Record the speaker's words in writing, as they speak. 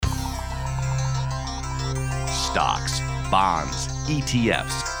Stocks, bonds,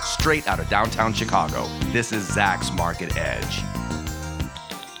 ETFs, straight out of downtown Chicago. This is Zacks Market Edge.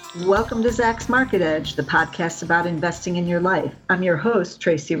 Welcome to Zacks Market Edge, the podcast about investing in your life. I'm your host,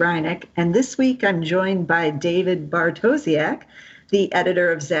 Tracy Reineck, and this week I'm joined by David Bartosiak, the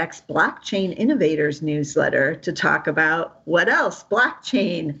editor of Zacks Blockchain Innovators newsletter, to talk about what else?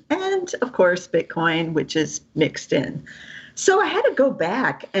 Blockchain, and of course, Bitcoin, which is mixed in. So I had to go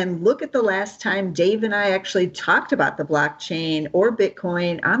back and look at the last time Dave and I actually talked about the blockchain or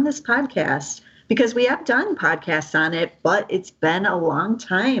Bitcoin on this podcast, because we have done podcasts on it, but it's been a long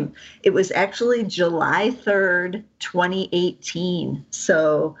time. It was actually July 3rd, 2018.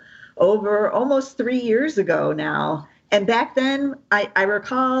 So over almost 3 years ago now. And back then, I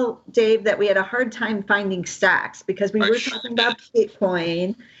recall, Dave, that we had a hard time finding stocks because we were talking about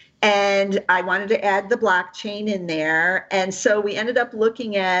Bitcoin. And I wanted to add the blockchain in there. And so we ended up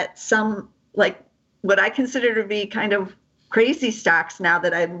looking at some, like, what I consider to be kind of crazy stocks now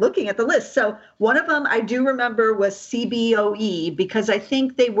that I'm looking at the list. So one of them I do remember was CBOE, because I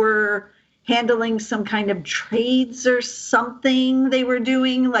think they were handling some kind of trades or something they were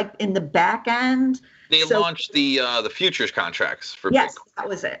doing, like in the back end. They launched the futures contracts for yes, Bitcoin. That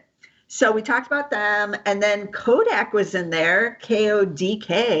was it. So we talked about them, and then Kodak was in there,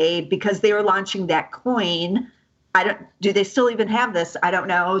 KODK, because they were launching that coin. Do they still even have this? I don't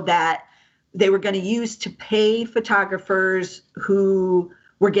know, that they were going to use to pay photographers who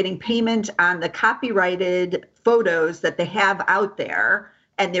were getting payment on the copyrighted photos that they have out there.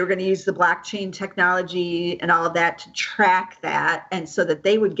 And they were going to use the blockchain technology and all of that to track that, and so that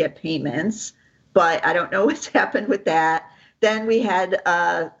they would get payments. But I don't know what's happened with that. Then we had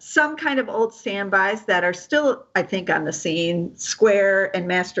some kind of old standbys that are still, I think, on the scene. Square and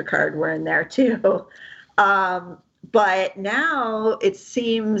MasterCard were in there too. But now it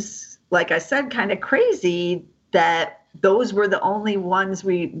seems, like I said, kind of crazy that those were the only ones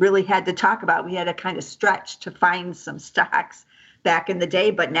we really had to talk about. We had to kind of stretch to find some stocks back in the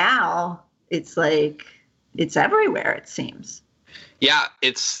day. But now it's like it's everywhere, it seems. Yeah,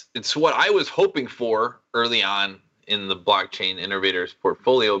 it's what I was hoping for early on in the Blockchain Innovators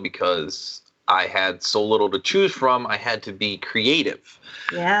portfolio, because I had so little to choose from. I had to be creative.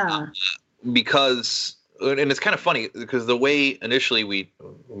 Yeah. Because, and it's kind of funny, because the way initially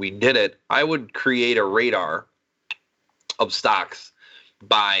we did it, I would create a radar of stocks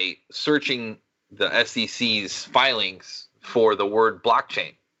by searching the SEC's filings for the word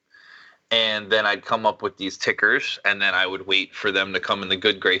blockchain. And then I'd come up with these tickers, and then I would wait for them to come in the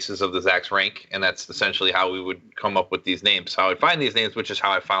good graces of the Zacks rank. And that's essentially how we would come up with these names. So I would find these names, which is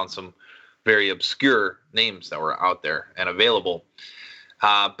how I found some very obscure names that were out there and available.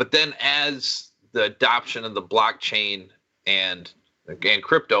 But then as the adoption of the blockchain and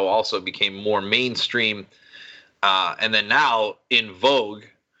crypto also became more mainstream, and then now in vogue,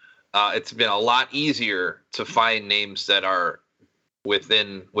 it's been a lot easier to find names that are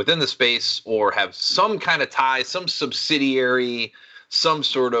within the space or have some kind of tie, some subsidiary, some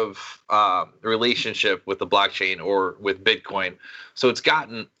sort of relationship with the blockchain or with Bitcoin. So it's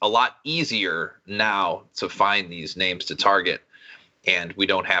gotten a lot easier now to find these names to target, and we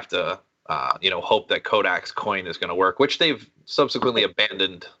don't have to hope that Kodak's coin is going to work, which they've subsequently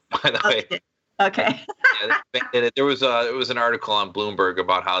abandoned, by the way. Okay. Yeah, they abandoned it. There was an article on Bloomberg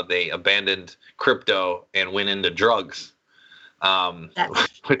about how they abandoned crypto and went into drugs.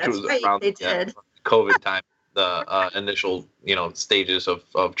 Which was right. around they did. COVID time, the initial stages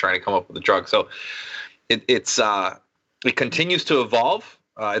of trying to come up with a drug. So it continues to evolve.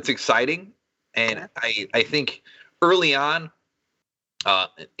 It's exciting, and I think early on,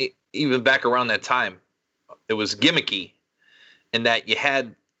 even back around that time, it was gimmicky, in that you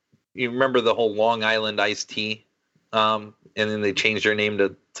remember the whole Long Island iced tea, and then they changed their name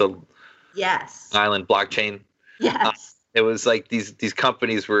to Yes. Island Blockchain. Yes. It was like these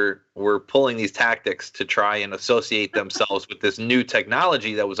companies were pulling these tactics to try and associate themselves with this new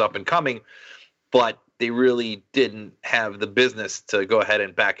technology that was up and coming, but they really didn't have the business to go ahead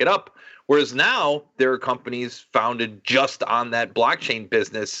and back it up. Whereas now there are companies founded just on that blockchain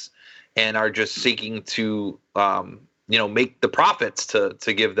business and are just seeking to make the profits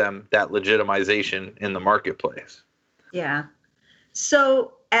to give them that legitimization in the marketplace. Yeah.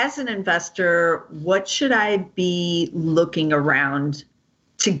 So as an investor, what should I be looking around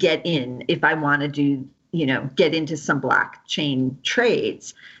to get in if I want to get into some blockchain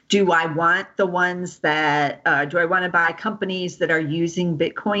trades? Do I want the ones that, do I want to buy companies that are using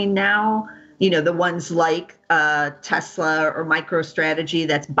Bitcoin now? The ones like Tesla or MicroStrategy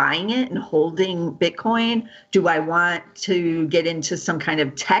that's buying it and holding Bitcoin? Do I want to get into some kind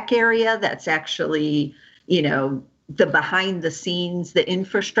of tech area that's actually the behind the scenes, the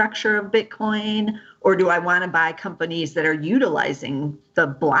infrastructure of Bitcoin, or do I want to buy companies that are utilizing the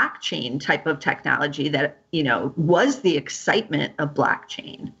blockchain type of technology that, was the excitement of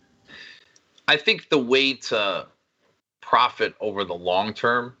blockchain? I think the way to profit over the long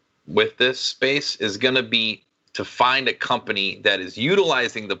term with this space is going to be to find a company that is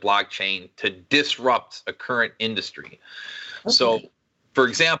utilizing the blockchain to disrupt a current industry. Okay. So, for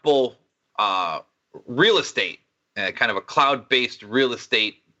example, real estate, kind of a cloud-based real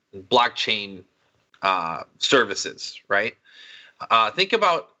estate blockchain services, right? Think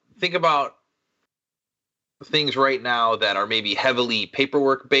about things right now that are maybe heavily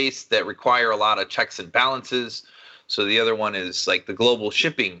paperwork based that require a lot of checks and balances. So the other one is like the global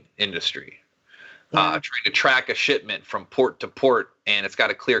shipping industry. Trying to track a shipment from port to port, and it's got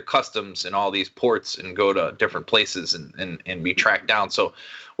to clear customs in all these ports and go to different places and be tracked down. So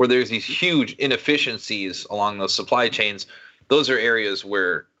where there's these huge inefficiencies along those supply chains, those are areas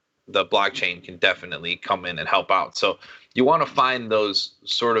where the blockchain can definitely come in and help out. So you want to find those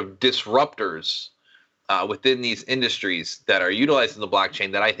sort of disruptors within these industries that are utilizing the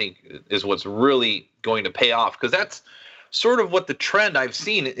blockchain that I think is what's really going to pay off, because that's sort of what the trend I've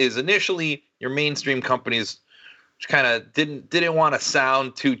seen is. Initially, your mainstream companies kind of didn't want to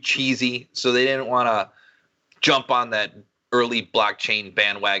sound too cheesy, so they didn't want to jump on that early blockchain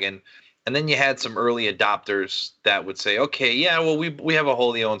bandwagon. And then you had some early adopters that would say, okay, yeah, well, we have a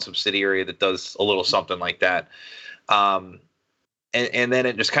wholly owned subsidiary that does a little something like that. And then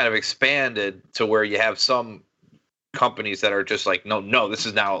it just kind of expanded to where you have some companies that are just like, no, this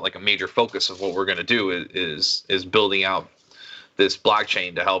is now like a major focus of what we're going to do is building out this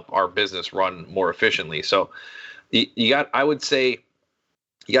blockchain to help our business run more efficiently. So I would say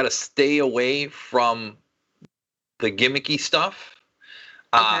you got to stay away from the gimmicky stuff.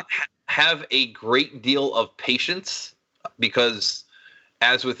 Okay. Have a great deal of patience, because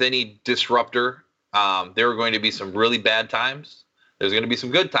as with any disruptor, there are going to be some really bad times. There's going to be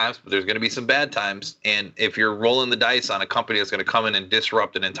some good times, but there's going to be some bad times. And if you're rolling the dice on a company that's going to come in and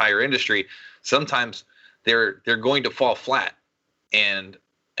disrupt an entire industry, sometimes they're going to fall flat, and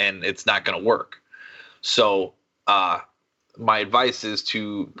it's not going to work. So my advice is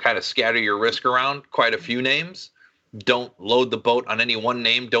to kind of scatter your risk around quite a few names. Don't load the boat on any one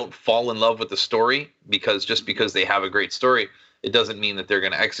name. Don't fall in love with the story, because just because they have a great story, it doesn't mean that they're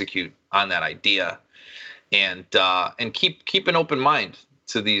going to execute on that idea. And keep an open mind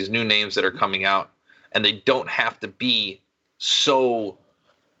to these new names that are coming out, and they don't have to be so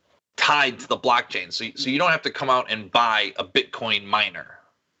tied to the blockchain. So you don't have to come out and buy a Bitcoin miner.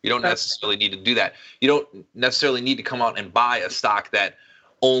 You don't necessarily need to do that. You don't necessarily need to come out and buy a stock that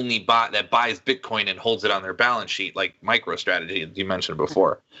buys Bitcoin and holds it on their balance sheet, like MicroStrategy, as you mentioned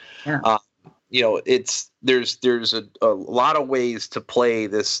before. Yeah. There's a lot of ways to play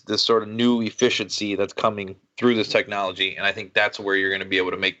this sort of new efficiency that's coming through this technology, and I think that's where you're going to be able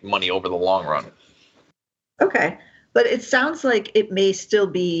to make money over the long run. Okay, but it sounds like it may still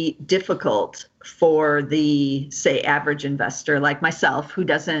be difficult for the, say, average investor like myself, who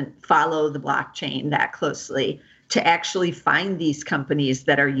doesn't follow the blockchain that closely, to actually find these companies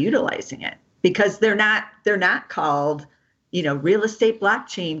that are utilizing it, because they're not called, real estate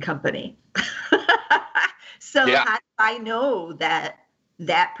blockchain company. So yeah. How do I know that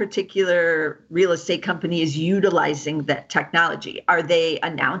particular real estate company is utilizing that technology? Are they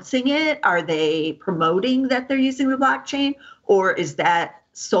announcing it? Are they promoting that they're using the blockchain? Or is that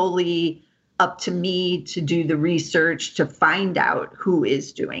solely up to me to do the research to find out who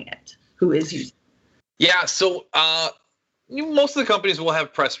is doing it, who is using it? Yeah, so most of the companies will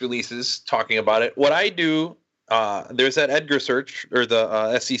have press releases talking about it. What I do, there's that Edgar search, or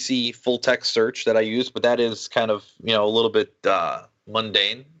the SEC full text search that I use, but that is kind of, a little bit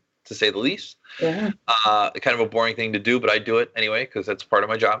mundane, to say the least. Yeah. Kind of a boring thing to do, but I do it anyway because that's part of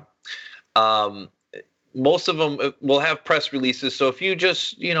my job. Most of them will have press releases. So if you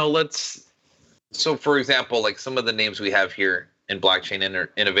just, so for example, like some of the names we have here in Blockchain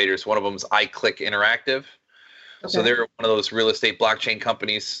Innovators, one of them is iClick Interactive. Okay. So they're one of those real estate blockchain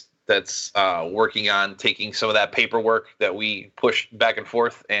companies that's working on taking some of that paperwork that we push back and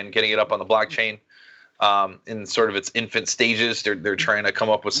forth and getting it up on the blockchain in sort of its infant stages. They're trying to come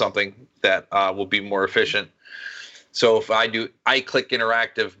up with something that will be more efficient. So if I do iClick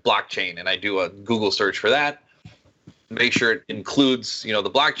Interactive blockchain and I do a Google search for that, make sure it includes, the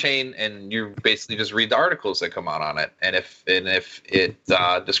blockchain, and you basically just read the articles that come out on it. And if it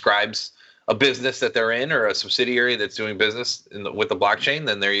describes a business that they're in or a subsidiary that's doing business with the blockchain,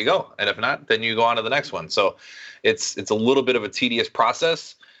 then there you go. And if not, then you go on to the next one. So it's a little bit of a tedious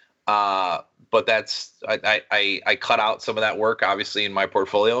process. But that's I cut out some of that work obviously in my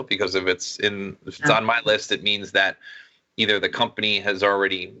portfolio, because if it's on my list, it means that either the company has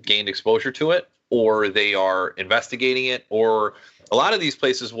already gained exposure to it, or they are investigating it, or a lot of these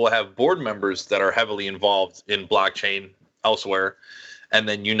places will have board members that are heavily involved in blockchain elsewhere. And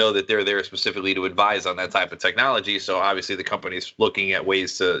then that they're there specifically to advise on that type of technology. So obviously the company's looking at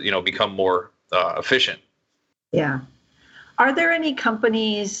ways to, become more efficient. Yeah. Are there any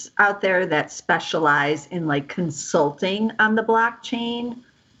companies out there that specialize in like consulting on the blockchain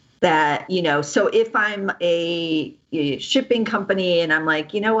that, so if I'm a shipping company and I'm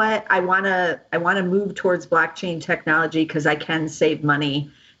like, you know what, I want to move towards blockchain technology because I can save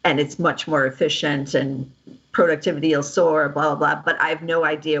money and it's much more efficient and productivity will soar, blah, blah, blah, but I have no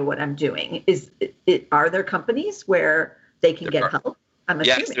idea what I'm doing. Are there companies where they can get help? I'm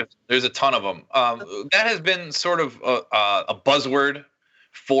assuming. Yes, there's a ton of them. That has been sort of a buzzword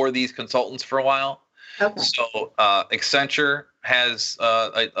for these consultants for a while. Okay. So Accenture has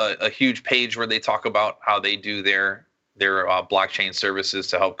a huge page where they talk about how they do their blockchain services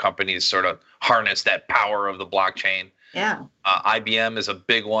to help companies sort of harness that power of the blockchain. Yeah. IBM is a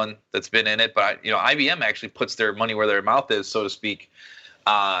big one that's been in it, but IBM actually puts their money where their mouth is, so to speak.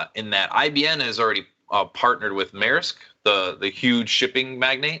 In that IBM has already partnered with Maersk, the huge shipping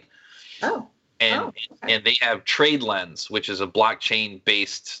magnate. Oh. And they have TradeLens, which is a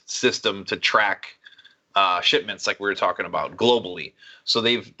blockchain-based system to track shipments, like we were talking about, globally. So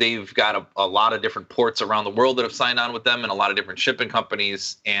they've got a lot of different ports around the world that have signed on with them, and a lot of different shipping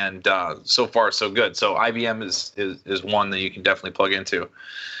companies. And so far, so good. So IBM is one that you can definitely plug into.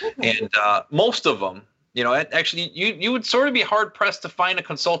 Okay. And most of them, actually, you would sort of be hard pressed to find a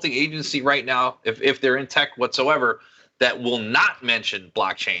consulting agency right now, if they're in tech whatsoever, that will not mention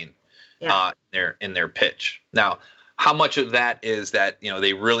blockchain in their pitch. Now, how much of that is that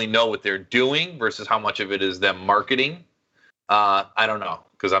they really know what they're doing versus how much of it is them marketing? I don't know,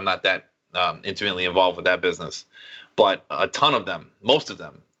 because I'm not that intimately involved with that business. But a ton of them, most of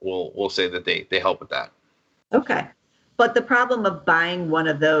them, will say that they help with that. Okay. But the problem of buying one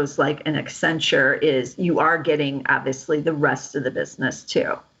of those, like an Accenture, is you are getting, obviously, the rest of the business,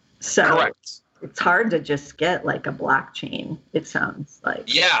 too. So correct. It's hard to just get, like, a blockchain, it sounds like.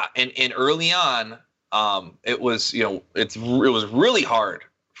 Yeah, and early on, it was, it was really hard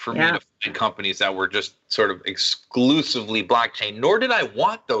for me to find companies that were just sort of exclusively blockchain, nor did I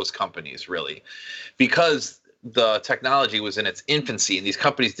want those companies, really, because the technology was in its infancy and these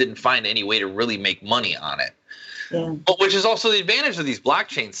companies didn't find any way to really make money on it. Yeah. But which is also the advantage of these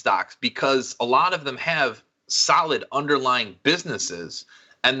blockchain stocks, because a lot of them have solid underlying businesses,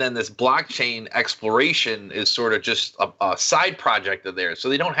 and then this blockchain exploration is sort of just a side project of theirs. So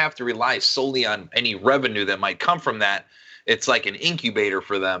they don't have to rely solely on any revenue that might come from that. It's like an incubator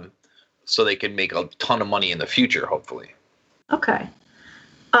for them, so they can make a ton of money in the future, hopefully. Okay.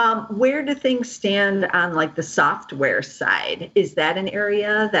 Where do things stand on like the software side? Is that an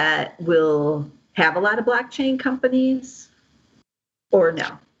area that will have a lot of blockchain companies, or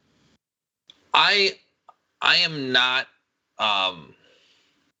no? I am not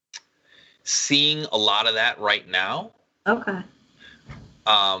seeing a lot of that right now. Okay.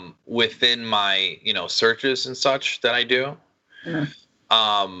 Within my searches and such that I do. Yeah.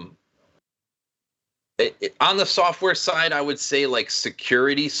 On the software side, I would say like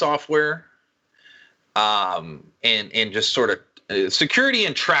security software, and just sort of security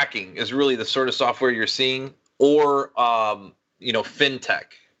and tracking is really the sort of software you're seeing, or fintech.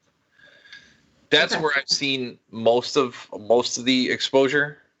 That's where I've seen most of the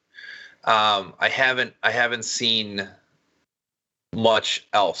exposure. I haven't seen much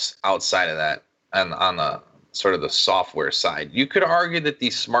else outside of that, and on the sort of the software side. You could argue that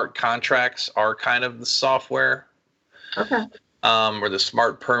these smart contracts are kind of the software. Okay. Or the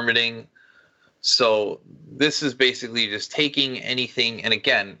smart permitting. So this is basically just taking anything, and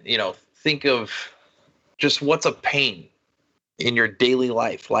again, think of just what's a pain in your daily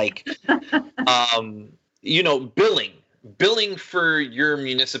life, like billing for your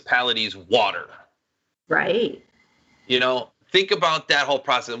municipality's water. Right. Think about that whole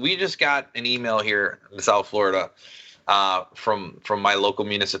process. We just got an email here in South Florida from my local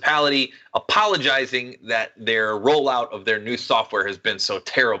municipality apologizing that their rollout of their new software has been so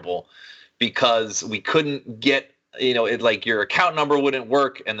terrible because we couldn't get, it like your account number wouldn't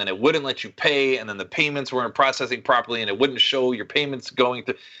work, and then it wouldn't let you pay, and then the payments weren't processing properly, and it wouldn't show your payments going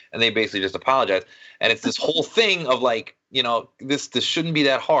through, and they basically just apologized. And it's this whole thing of like, this shouldn't be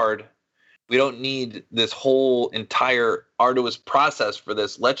that hard. We don't need this whole entire arduous process for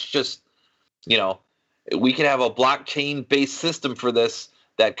this. Let's just, we could have a blockchain-based system for this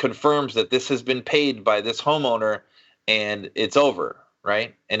that confirms that this has been paid by this homeowner and it's over,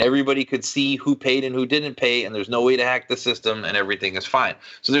 right? And everybody could see who paid and who didn't pay, and there's no way to hack the system, and everything is fine.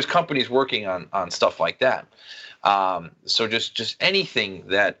 So there's companies working on stuff like that. So just anything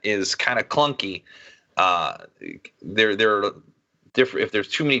that is kind of clunky, there are different. If there's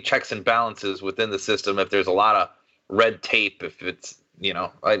too many checks and balances within the system, if there's a lot of red tape, if it's, you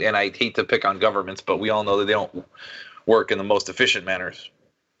know, and I hate to pick on governments, but we all know that they don't work in the most efficient manners.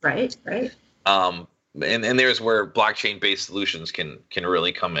 Right. And there's where blockchain-based solutions can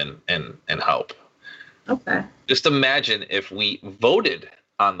really come in and help. Okay. Just imagine if we voted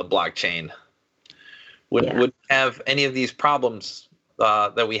on the blockchain, would have any of these problems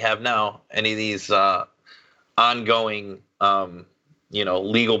that we have now, any of these ongoing,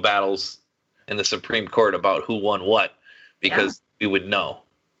 legal battles in the Supreme Court about who won what, because we would know.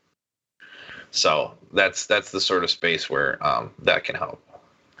 So that's the sort of space where that can help.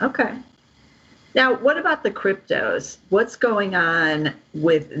 Okay. Now, what about the cryptos? What's going on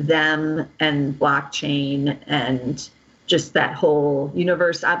with them and blockchain and just that whole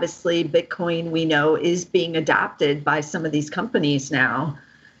universe? Obviously, Bitcoin, we know, is being adopted by some of these companies now.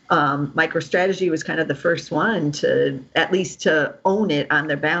 MicroStrategy was kind of the first one to at least to own it on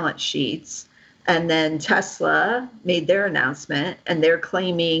their balance sheets. And then Tesla made their announcement, and they're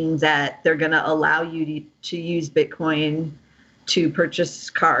claiming that they're going to allow you to use Bitcoin to purchase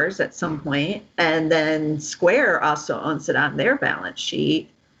cars at some point. And then Square also owns it on their balance sheet.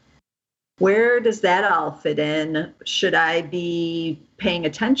 Where does that all fit in? Should I be paying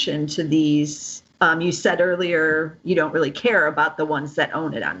attention to these? You said earlier you don't really care about the ones that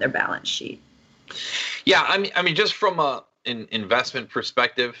own it on their balance sheet. Yeah, I mean, just from an investment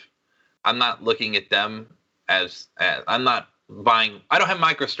perspective, I'm not looking at them as I'm not buying. I don't have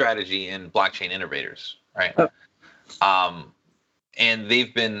MicroStrategy in Blockchain Innovators, right? Oh. And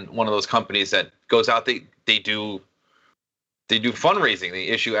they've been one of those companies that goes out. They do fundraising. They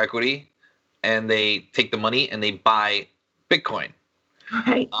issue equity, and they take the money and they buy Bitcoin.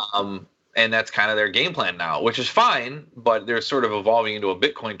 Right. And that's kind of their game plan now, which is fine. But they're sort of evolving into a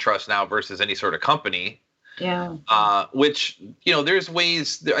Bitcoin trust now versus any sort of company. Yeah. Which, there's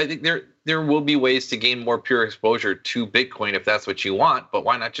ways. I think there will be ways to gain more pure exposure to Bitcoin if that's what you want. But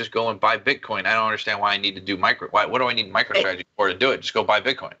why not just go and buy Bitcoin? I don't understand why I need to do what do I need MicroStrategy for to do it? Just go buy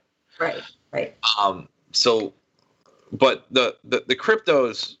Bitcoin. Right. So, but the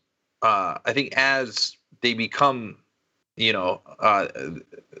cryptos, I think as they become,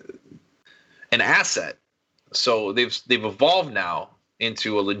 an asset, so they've evolved now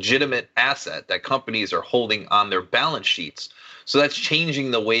into a legitimate asset that companies are holding on their balance sheets. So that's changing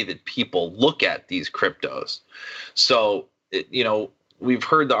the way that people look at these cryptos. So, we've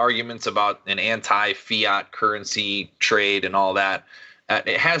heard the arguments about an anti-fiat currency trade and all that.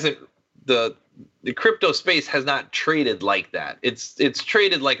 It hasn't, the crypto space has not traded like that. It's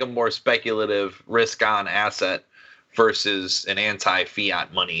traded like a more speculative risk-on asset versus an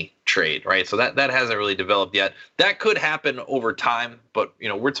anti-fiat money trade, right? So that hasn't really developed yet. That could happen over time, but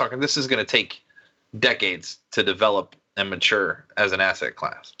we're talking, this is going to take decades to develop and mature as an asset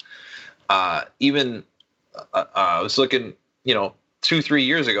class. I was looking, 2-3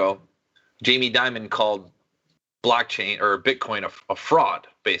 years ago, Jamie Dimon called blockchain or Bitcoin a fraud,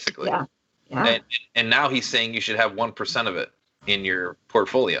 basically. Yeah. And now he's saying you should have 1% of it in your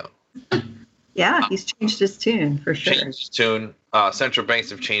portfolio. Yeah, he's changed his tune for sure. Changed his tune. Central banks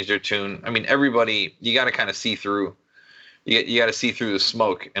have changed their tune. I mean, everybody, you got to kind of see through. You got to see through the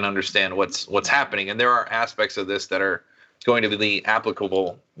smoke and understand what's happening. And there are aspects of this that are going to be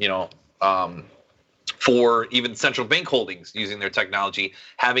applicable, for even central bank holdings using their technology.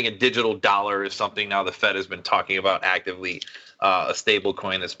 Having a digital dollar is something now the Fed has been talking about actively. A stable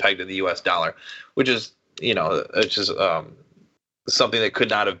coin that's pegged to the U.S. dollar, which is, it's just something that could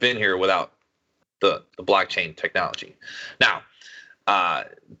not have been here without the blockchain technology. Now,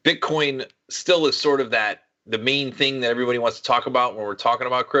 Bitcoin still is sort of the main thing that everybody wants to talk about when we're talking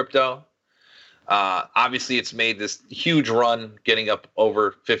about crypto. Obviously, it's made this huge run, getting up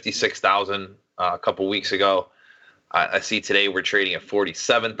over 56,000 a couple weeks ago. I see today we're trading at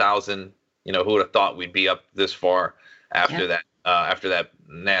 47,000. Who would have thought we'd be up this far after that? After that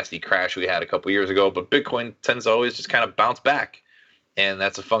nasty crash we had a couple years ago, but Bitcoin tends to always just kind of bounce back, and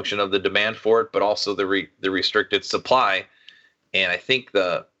that's a function of the demand for it, but also the restricted supply. And I think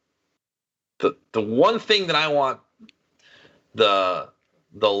the one thing that I want the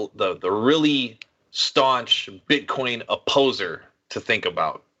really staunch Bitcoin opposer to think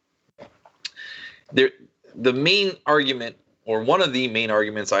about, the main argument, or one of the main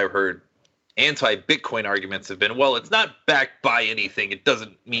arguments I've heard anti-Bitcoin arguments have been, well, it's not backed by anything. It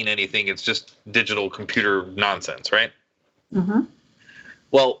doesn't mean anything. It's just digital computer nonsense, right? Mm-hmm.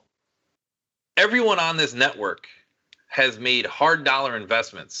 Well, everyone on this network has made hard dollar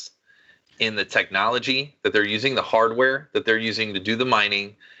investments in the technology that they're using, the hardware that they're using to do the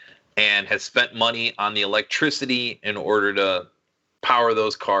mining, and has spent money on the electricity in order to power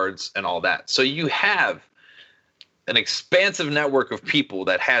those cards and all that. So you have an expansive network of people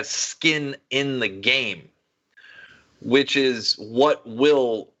that has skin in the game, which is what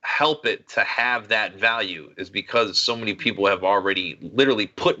will help it to have that value, is because so many people have already literally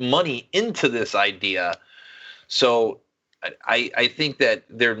put money into this idea. So I think that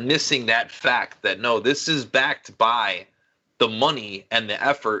they're missing that fact that, no, this is backed by the money and the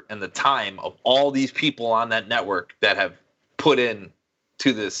effort and the time of all these people on that network that have put in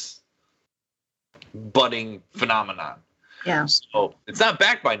to this budding phenomenon. Yeah. So it's not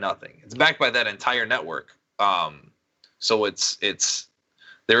backed by nothing. It's backed by that entire network. So it's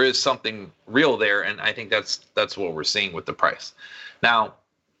there is something real there, and I think that's what we're seeing with the price. Now,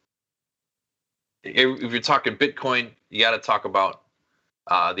 if you're talking Bitcoin, you got to talk about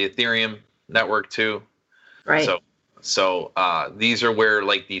the Ethereum network too. Right. So these are where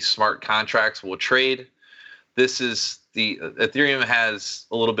like these smart contracts will trade. This is the Ethereum has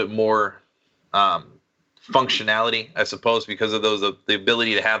a little bit more functionality, I suppose, because of the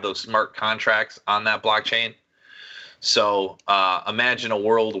ability to have those smart contracts on that blockchain. So imagine a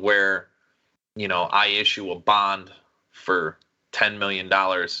world where, I issue a bond for $10 million,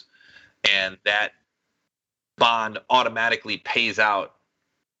 and that bond automatically pays out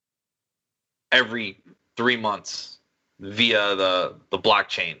every 3 months via the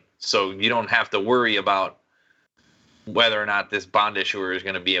blockchain. So you don't have to worry about whether or not this bond issuer is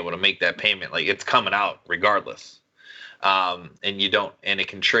going to be able to make that payment. Like, it's coming out regardless. And it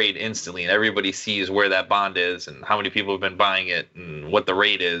can trade instantly, and everybody sees where that bond is and how many people have been buying it and what the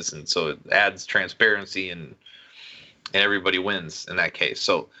rate is. And so it adds transparency, and everybody wins in that case.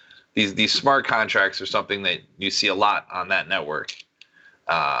 So these smart contracts are something that you see a lot on that network,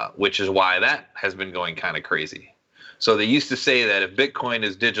 which is why that has been going kind of crazy. So they used to say that if Bitcoin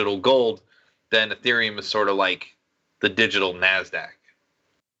is digital gold, then Ethereum is sort of like the digital NASDAQ,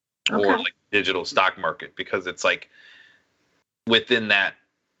 or like digital stock market, because it's like within that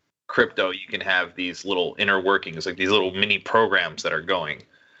crypto, you can have these little inner workings, like these little mini programs that are going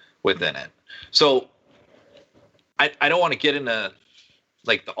within it. So I don't want to get into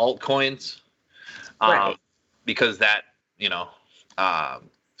like the altcoins, Right. because that,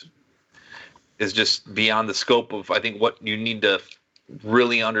 is just beyond the scope of, I think, what you need to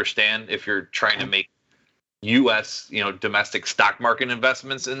really understand if you're trying to make U.S., domestic stock market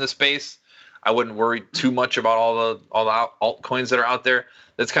investments in the space. I wouldn't worry too much about all the altcoins that are out there.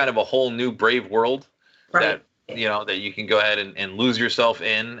 That's kind of a whole new brave world, Right. that you can go ahead and lose yourself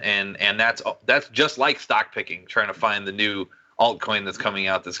in, and that's just like stock picking, trying to find the new altcoin that's coming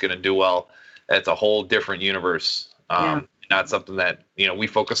out that's going to do well. It's a whole different universe. Not something that we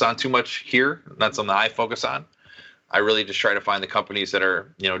focus on too much here. Not something I focus on. I really just try to find the companies that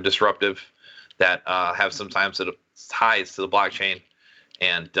are disruptive, that have sometimes ties to the blockchain,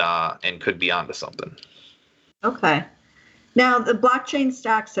 and could be onto something. Okay. Now, the blockchain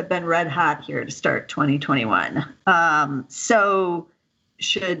stocks have been red hot here to start 2021. So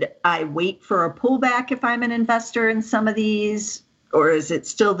should I wait for a pullback if I'm an investor in some of these? Or is it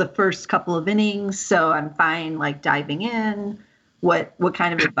still the first couple of innings, so I'm fine like diving in? What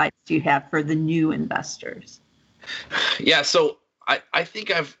kind of advice do you have for the new investors? Yeah, so I think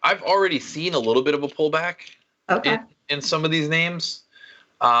I've already seen a little bit of a pullback in some of these names.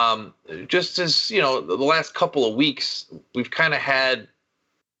 Just as, the last couple of weeks, we've kind of had,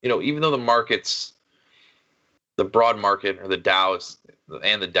 even though the markets, the broad market or the Dows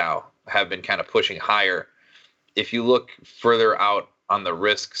and the Dow have been kind of pushing higher, if you look further out on the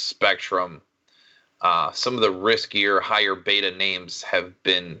risk spectrum, some of the riskier, higher beta names have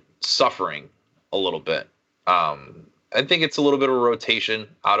been suffering a little bit. I think it's a little bit of a rotation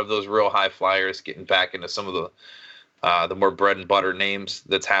out of those real high flyers, getting back into some of the more bread and butter names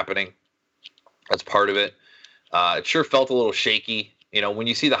that's happening. That's part of it. It sure felt a little shaky. When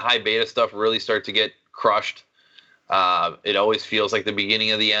you see the high beta stuff really start to get crushed, it always feels like the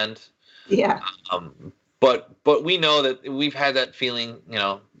beginning of the end. Yeah. But we know that we've had that feeling,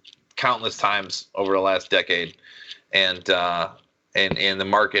 countless times over the last decade, and the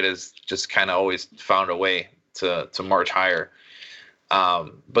market has just kind of always found a way to march higher.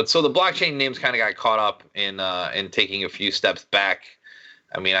 But so the blockchain names kind of got caught up in taking a few steps back.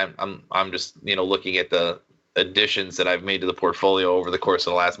 I mean, I'm just looking at the additions that I've made to the portfolio over the course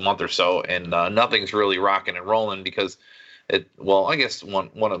of the last month or so, and nothing's really rocking and rolling because I guess one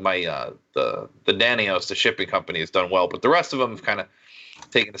of my the Danios, the shipping company, has done well, but the rest of them have kind of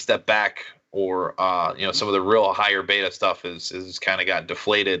taken a step back, or some of the real higher beta stuff is kind of got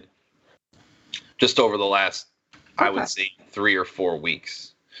deflated just over the last, I would say, 3 or 4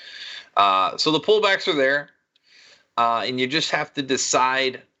 weeks. So the pullbacks are there, and you just have to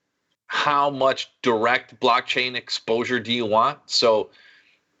decide how much direct blockchain exposure do you want. So,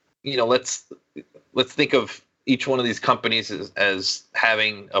 let's think of each one of these companies as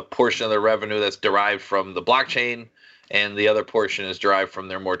having a portion of their revenue that's derived from the blockchain, and the other portion is derived from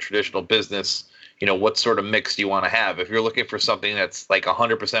their more traditional business. What sort of mix do you want to have? If you're looking for something that's like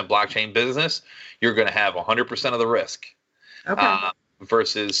 100% blockchain business, you're going to have 100% of the risk. Okay.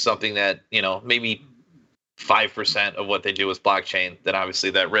 Versus something that, maybe 5% of what they do is blockchain, then obviously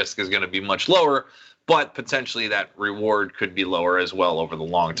that risk is going to be much lower, but potentially that reward could be lower as well over the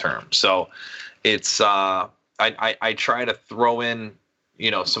long term. So it's I try to throw in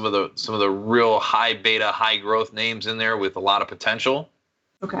some of the real high beta, high growth names in there with a lot of potential.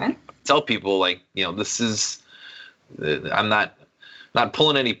 Okay. Tell people this is, I'm not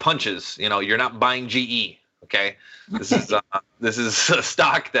pulling any punches. You're not buying GE. Okay. This is a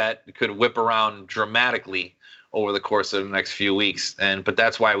stock that could whip around dramatically over the course of the next few weeks. But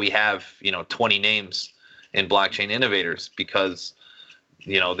that's why we have, 20 names in Blockchain Innovators, because,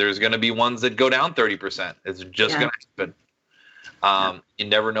 there's going to be ones that go down 30%. It's just going to happen. You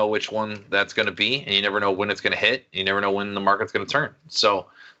never know which one that's going to be, and you never know when it's going to hit. You never know when the market's going to turn. So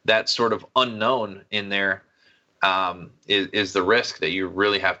that sort of unknown in there is the risk that you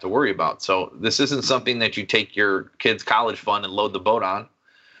really have to worry about. So this isn't something that you take your kid's college fund and load the boat on.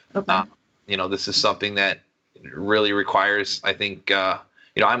 Okay. This is something that really requires, I think, I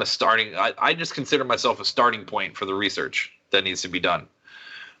just consider myself a starting point for the research that needs to be done.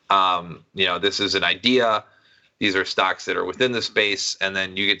 This is an idea. These are stocks that are within the space, and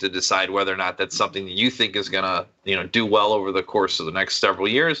then you get to decide whether or not that's something that you think is going to, do well over the course of the next several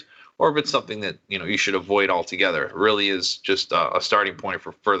years, or if it's something that, you should avoid altogether. It really is just a starting point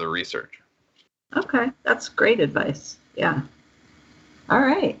for further research. Okay. That's great advice. Yeah. All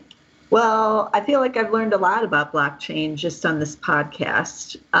right. Well, I feel like I've learned a lot about blockchain just on this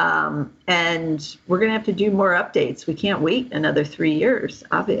podcast. And we're going to have to do more updates. We can't wait another 3 years,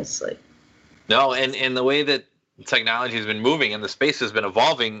 obviously. No, and the way that technology has been moving and the space has been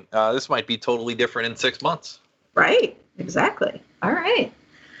evolving, this might be totally different in 6 months. Right. Exactly. All right.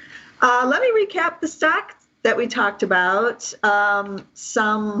 Let me recap the stocks that we talked about.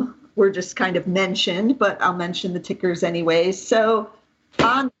 Some were just kind of mentioned, but I'll mention the tickers anyways. So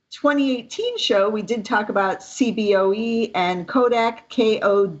on 2018 show, we did talk about CBOE and Kodak,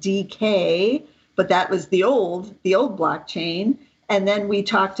 KODK, but that was the old blockchain. And then we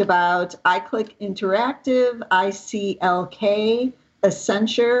talked about iClick Interactive, ICLK,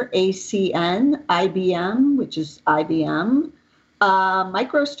 Accenture, ACN, IBM, which is IBM.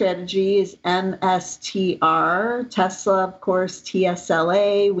 MicroStrategy is MSTR, Tesla, of course,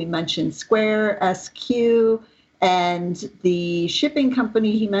 TSLA. We mentioned Square, SQ. And the shipping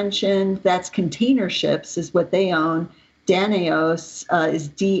company he mentioned, that's Container Ships, is what they own. Danios is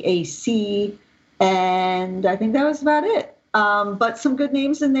DAC. And I think that was about it. But some good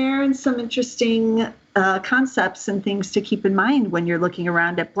names in there and some interesting concepts and things to keep in mind when you're looking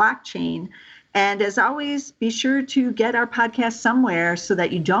around at blockchain. And as always, be sure to get our podcast somewhere so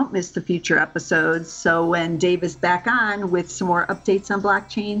that you don't miss the future episodes. So when Dave is back on with some more updates on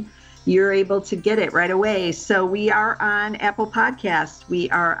blockchain, you're able to get it right away. So we are on Apple Podcasts, we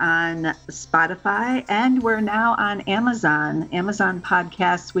are on Spotify, and we're now on Amazon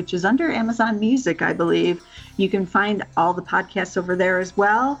Podcasts, which is under Amazon Music, I believe. You can find all the podcasts over there as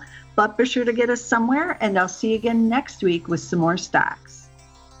well, but be sure to get us somewhere, and I'll see you again next week with some more stocks.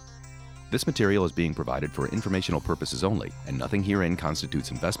 This material is being provided for informational purposes only, and nothing herein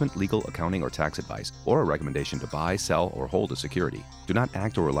constitutes investment, legal, accounting, or tax advice, or a recommendation to buy, sell, or hold a security. Do not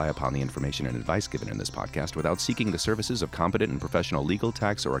act or rely upon the information and advice given in this podcast without seeking the services of competent and professional legal,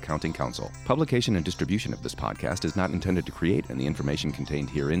 tax, or accounting counsel. Publication and distribution of this podcast is not intended to create, and the information contained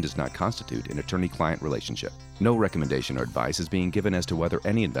herein does not constitute an attorney-client relationship. No recommendation or advice is being given as to whether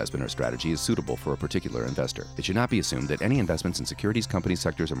any investment or strategy is suitable for a particular investor. It should not be assumed that any investments in securities, companies,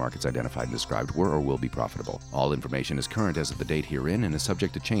 sectors, or markets identified and described were or will be profitable. All information is current as of the date herein and is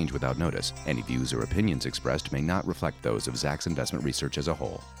subject to change without notice. Any views or opinions expressed may not reflect those of Zacks Investment Research as a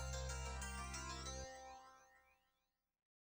whole.